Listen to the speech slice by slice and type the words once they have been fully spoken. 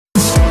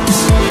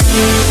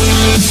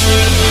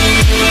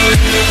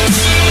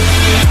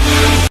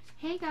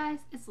Hey guys,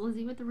 it's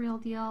Lizzie with The Real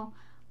Deal.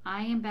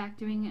 I am back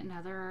doing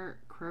another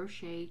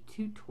crochet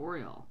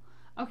tutorial.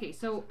 Okay,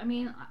 so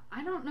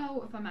I don't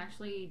know if I'm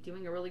actually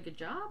doing a really good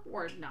job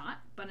or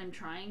not, but I'm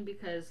trying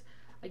because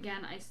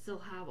again, I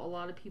still have a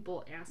lot of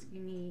people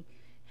asking me,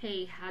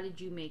 hey, how did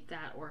you make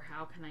that, or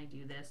how can I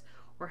do this,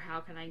 or how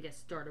can I get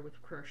started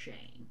with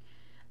crocheting?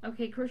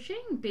 Okay,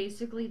 crocheting,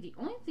 basically the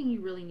only thing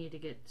you really need to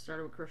get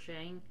started with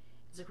crocheting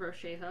is a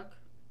crochet hook,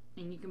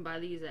 and you can buy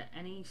these at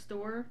any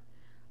store.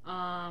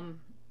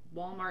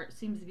 Walmart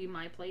seems to be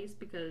my place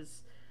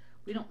because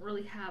we don't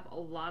really have a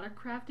lot of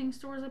crafting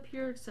stores up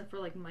here except for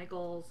like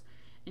Michael's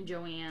and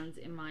Joann's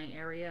in my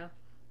area.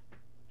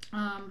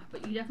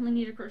 But you definitely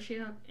need a crochet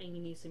hook and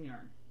you need some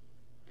yarn.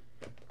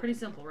 Pretty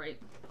simple, right?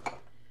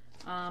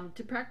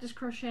 To practice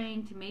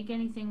crocheting, to make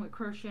anything with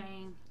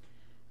crocheting.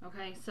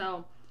 Okay,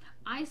 so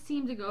I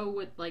seem to go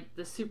with like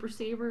the Super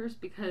Savers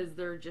because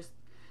they're just,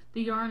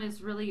 the yarn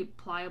is really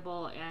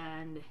pliable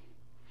and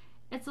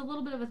it's a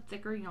little bit of a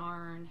thicker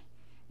yarn.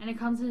 And it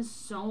comes in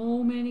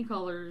so many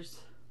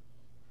colors.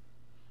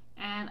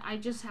 And I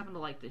just happen to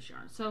like this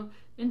yarn. So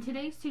in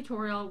today's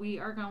tutorial, we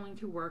are going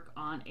to work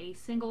on a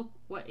single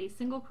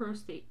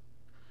crochet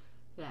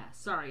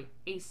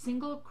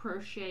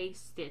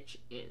stitch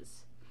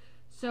is.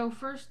 So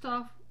first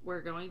off,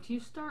 we're going to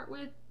start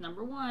with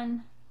number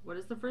 1. What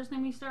is the first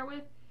thing we start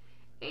with?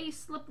 A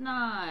slip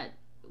knot.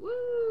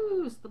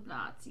 Woo! Slip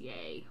knots,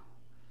 yay.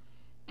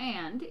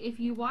 And if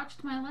you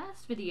watched my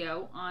last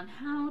video on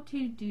how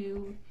to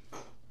do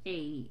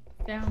a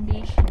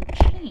foundation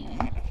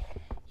chain,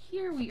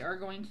 here we are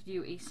going to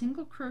do a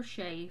single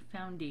crochet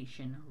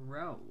foundation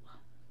row.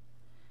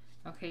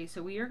 Okay,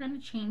 so we are going to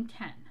chain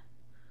 10.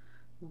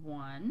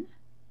 1,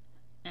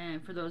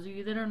 and for those of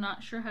you that are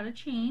not sure how to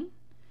chain,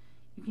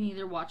 you can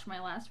either watch my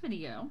last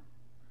video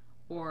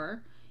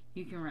or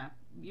you can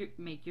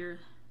make your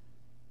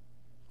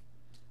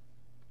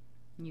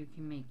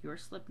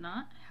slip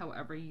knot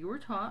however you were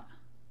taught.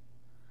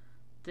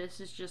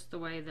 This is just the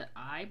way that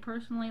I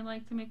personally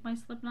like to make my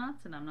slip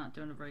knots, and I'm not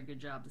doing a very good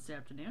job this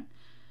afternoon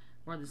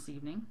or this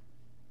evening.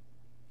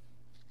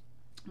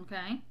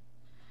 Okay,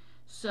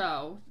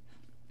 so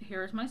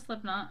here's my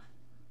slip knot.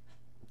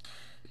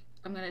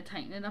 I'm going to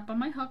tighten it up on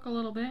my hook a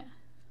little bit.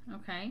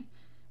 Okay,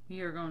 we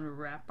are going to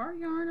wrap our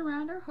yarn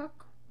around our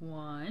hook.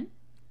 1,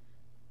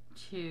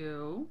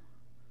 2,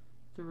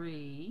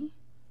 3,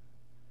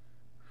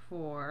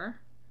 4,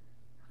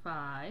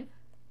 5,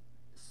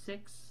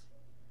 6,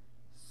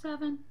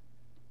 7,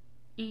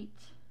 8,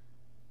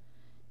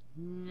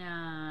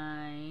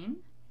 9,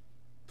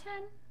 10.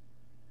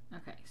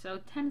 Okay, so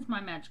 10 is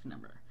my magic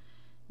number.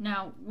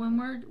 Now, when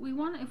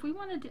if we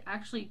wanted to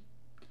actually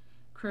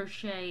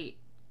crochet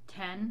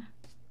 10,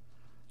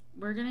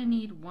 we're gonna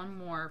need one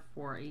more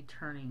for a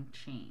turning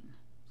chain.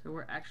 So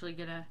we're actually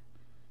gonna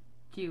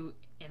do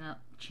in a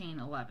chain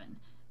 11.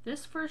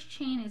 This first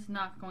chain is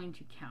not going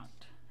to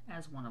count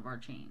as one of our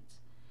chains.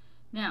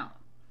 Now,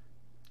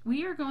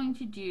 we are going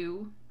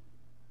to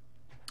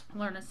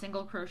learn a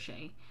single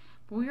crochet,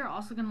 but we are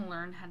also going to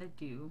learn how to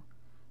do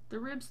the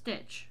rib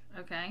stitch.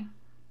 Okay,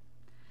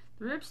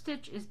 the rib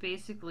stitch is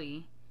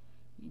basically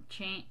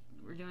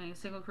we're doing a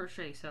single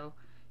crochet, so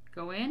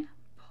go in,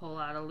 pull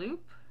out a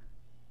loop.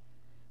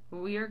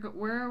 But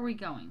where are we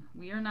going?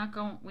 We are not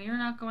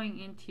going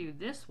into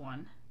this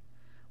one.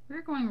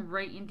 We're going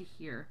right into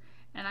here,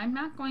 and I'm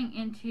not going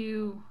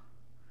into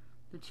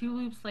the 2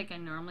 loops like I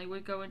normally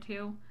would go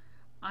into.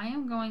 I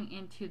am going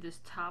into this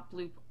top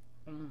loop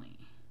only.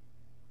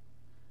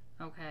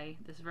 Okay,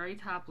 this very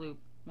top loop,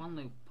 1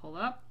 loop, pull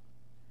up,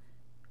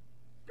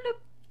 bloop,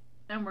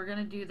 and we're going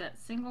to do that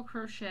single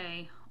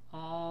crochet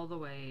all the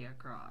way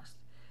across.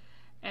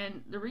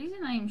 And the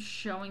reason I am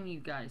showing you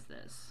guys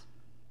this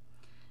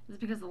is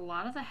because a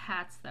lot of the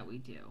hats that we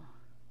do,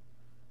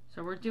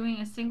 so we're doing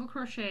a single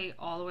crochet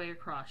all the way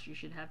across. You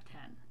should have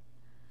 10.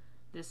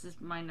 This is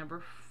my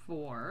number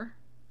 4,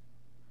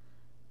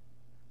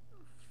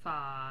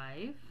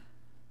 5,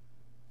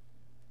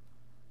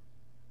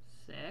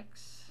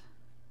 6,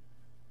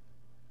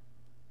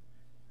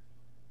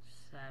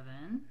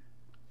 7,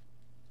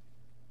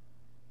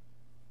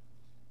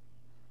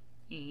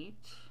 8,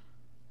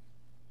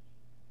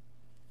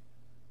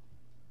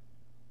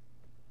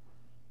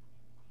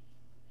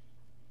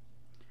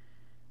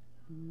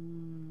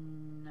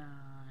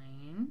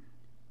 9,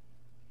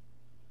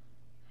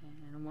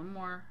 and one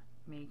more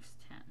makes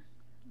 10.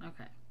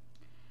 Okay,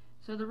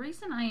 so the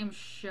reason I am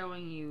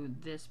showing you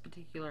this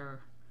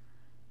particular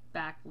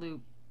back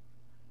loop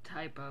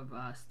type of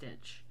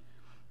stitch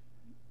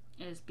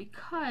is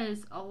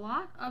because a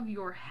lot of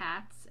your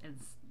hats and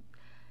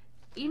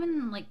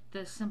even like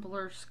the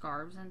simpler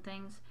scarves and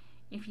things,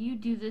 if you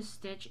do this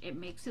stitch, it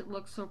makes it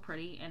look so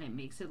pretty and it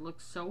makes it look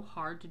so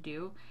hard to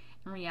do.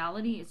 In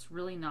reality, it's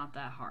really not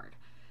that hard.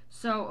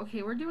 So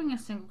okay, we're doing a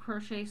single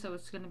crochet, so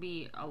it's going to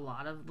be a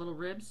lot of little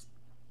ribs.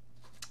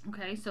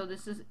 Okay, so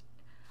this is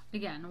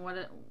again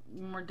when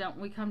we're done,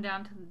 we come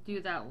down to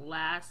do that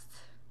last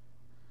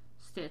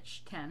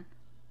stitch 10.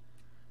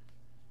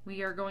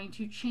 we are going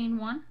to chain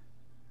 1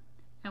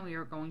 and we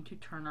are going to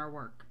turn our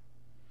work.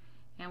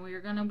 And we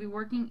are going to be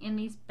working in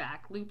these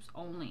back loops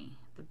only,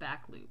 the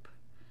back loop.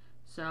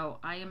 So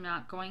I am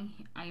not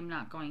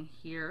going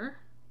here.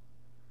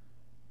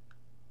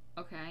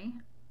 Okay,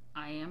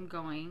 I am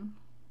going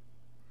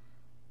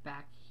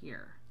back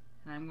here.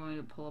 And I'm going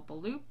to pull up a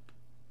loop,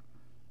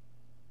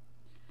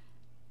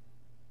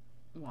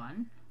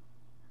 1,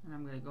 and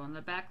I'm going to go in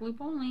the back loop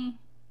only,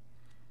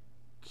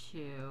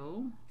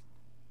 2,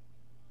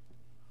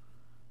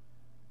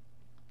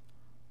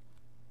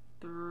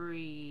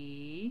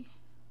 3,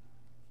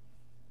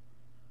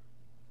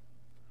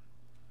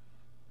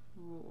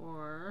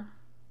 4,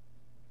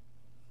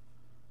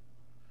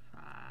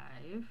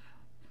 5,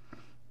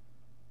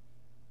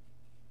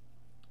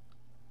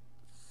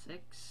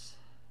 6,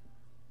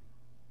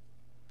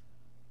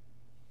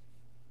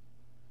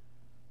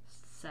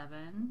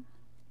 7,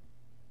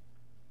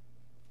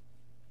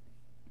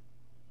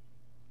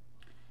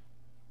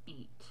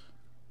 8,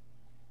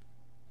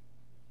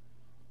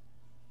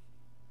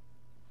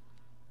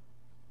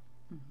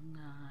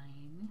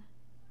 9,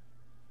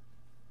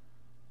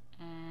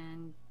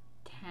 and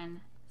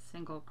 10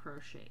 single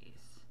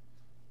crochets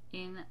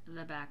in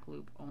the back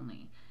loop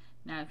only.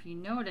 Now if you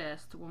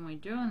noticed, when we're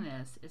doing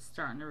this, it's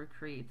starting to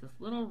recreate this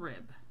little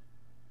rib,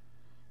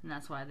 and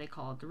that's why they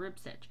call it the rib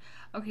stitch.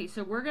 Okay,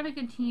 so we're going to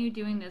continue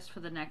doing this for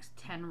the next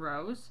 10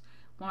 rows.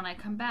 When I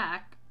come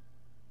back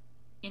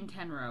in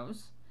 10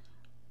 rows,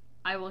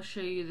 I will show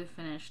you the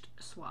finished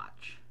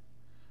swatch.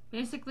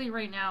 Basically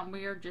right now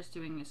we are just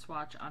doing a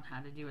swatch on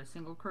how to do a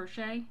single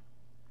crochet.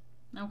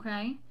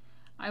 Okay,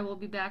 I will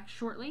be back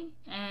shortly,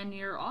 and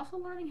you're also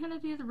learning how to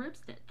do the rib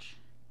stitch.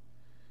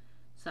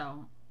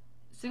 So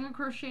single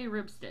crochet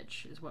rib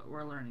stitch is what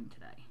we're learning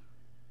today.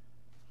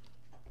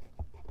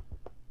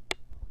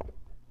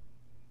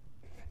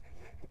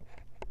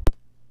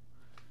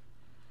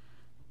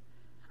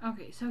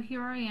 Okay, so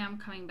here I am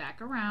coming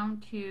back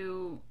around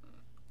to,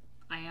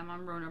 I am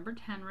on row number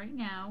 10 right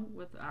now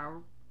with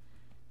our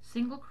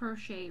single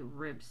crochet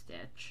rib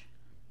stitch.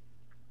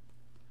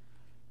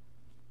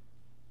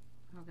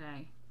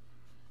 Okay,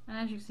 and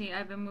as you can see,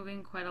 I've been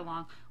moving quite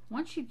along.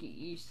 Once you get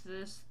used to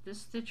this,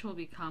 this stitch will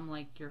become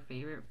like your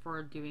favorite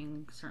for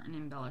doing certain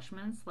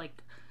embellishments,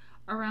 like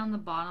around the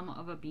bottom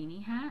of a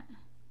beanie hat.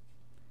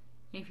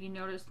 If you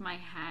noticed my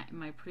hat in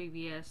my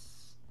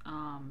previous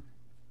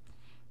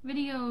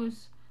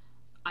videos,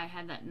 I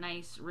had that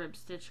nice rib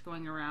stitch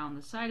going around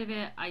the side of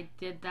it. I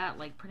did that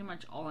like pretty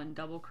much all in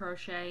double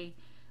crochet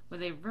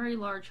with a very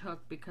large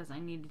hook because I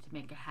needed to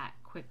make a hat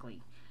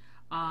quickly,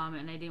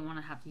 and I didn't want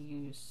to have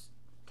to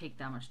take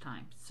that much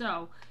time.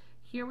 So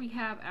here we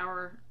have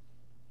our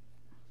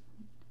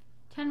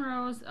 10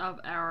 rows of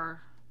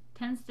our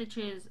 10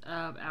 stitches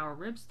of our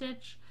rib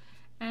stitch,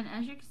 and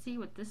as you can see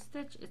with this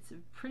stitch, it's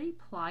pretty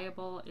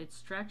pliable, it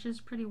stretches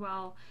pretty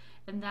well,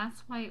 and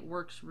that's why it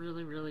works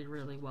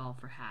really well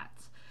for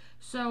hats.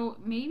 So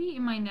maybe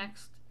in my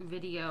next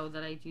video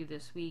that I do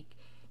this week,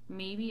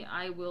 maybe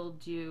I will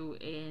do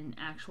an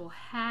actual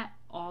hat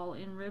all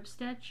in rib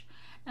stitch,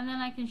 and then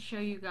I can show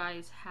you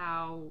guys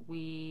how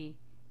we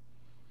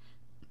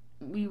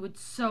would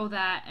sew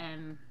that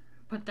and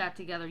put that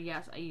together.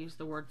 Yes, I use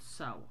the word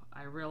sew.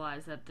 I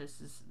realize that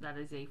that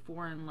is a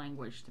foreign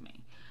language to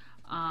me,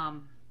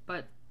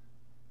 but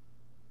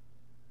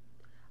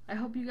I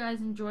hope you guys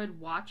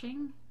enjoyed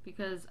watching,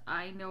 because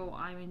I know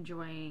I'm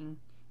enjoying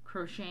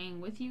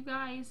crocheting with you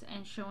guys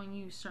and showing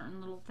you certain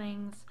little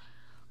things.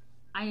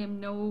 I am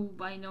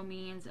by no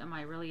means am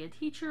I really a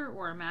teacher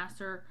or a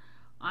master.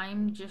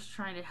 I'm just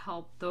trying to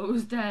help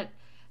those that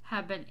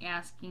have been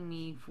asking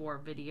me for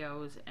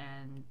videos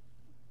and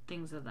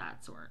things of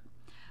that sort.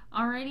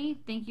 Alrighty,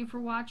 thank you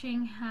for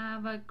watching.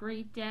 Have a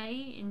great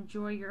day.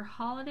 Enjoy your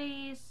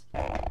holidays.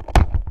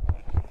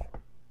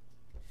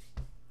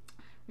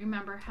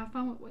 Remember, have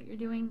fun with what you're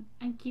doing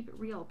and keep it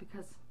real,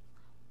 because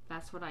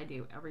that's what I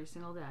do every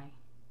single day.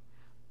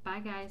 Bye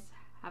guys.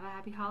 Have a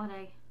happy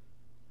holiday.